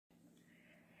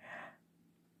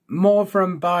more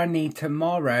from Barney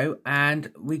tomorrow, and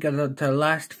we got the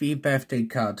last few birthday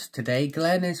cards today.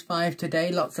 Glenn is 5 today.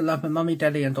 Lots of love from Mummy,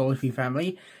 Daddy and all of your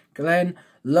family. Glenn,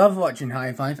 love watching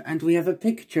High Five, and we have a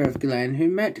picture of Glenn who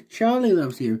met Charlie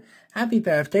Loves You. Happy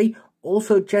birthday.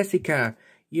 Also, Jessica,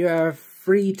 you are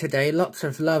 3 today. Lots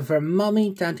of love from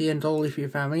Mummy, Daddy and all of your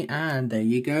family. And there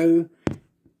you go.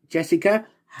 Jessica,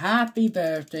 happy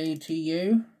birthday to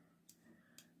you.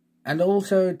 And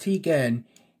also Tegan,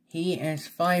 he is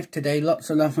 5 today. Lots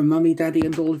of love from Mummy, Daddy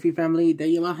and all of your family. There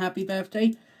you are, happy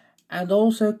birthday. And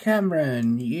also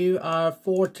Cameron, you are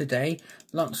 4 today.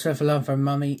 Lots of love from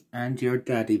Mummy and your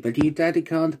daddy. But your daddy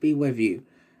can't be with you.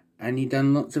 And you've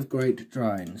done lots of great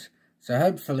drawings. So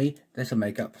hopefully this will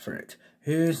make up for it.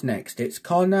 Who's next? It's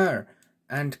Connor.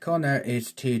 And Connor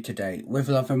is 2 today. With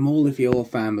love from all of your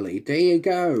family. There you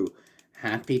go.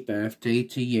 Happy birthday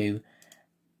to you.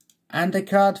 And a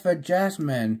card for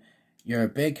Jasmine. You're a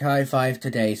big high five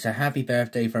today. So happy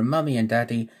birthday from Mummy and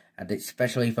Daddy. And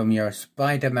especially from your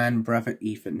Spider-Man brother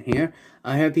Ethan here.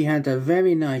 I hope you had a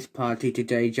very nice party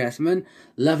today, Jasmine.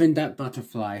 Loving that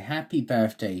butterfly. Happy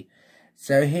birthday.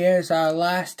 So here's our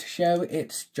last show.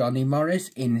 It's Johnny Morris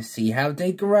in See How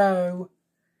They Grow.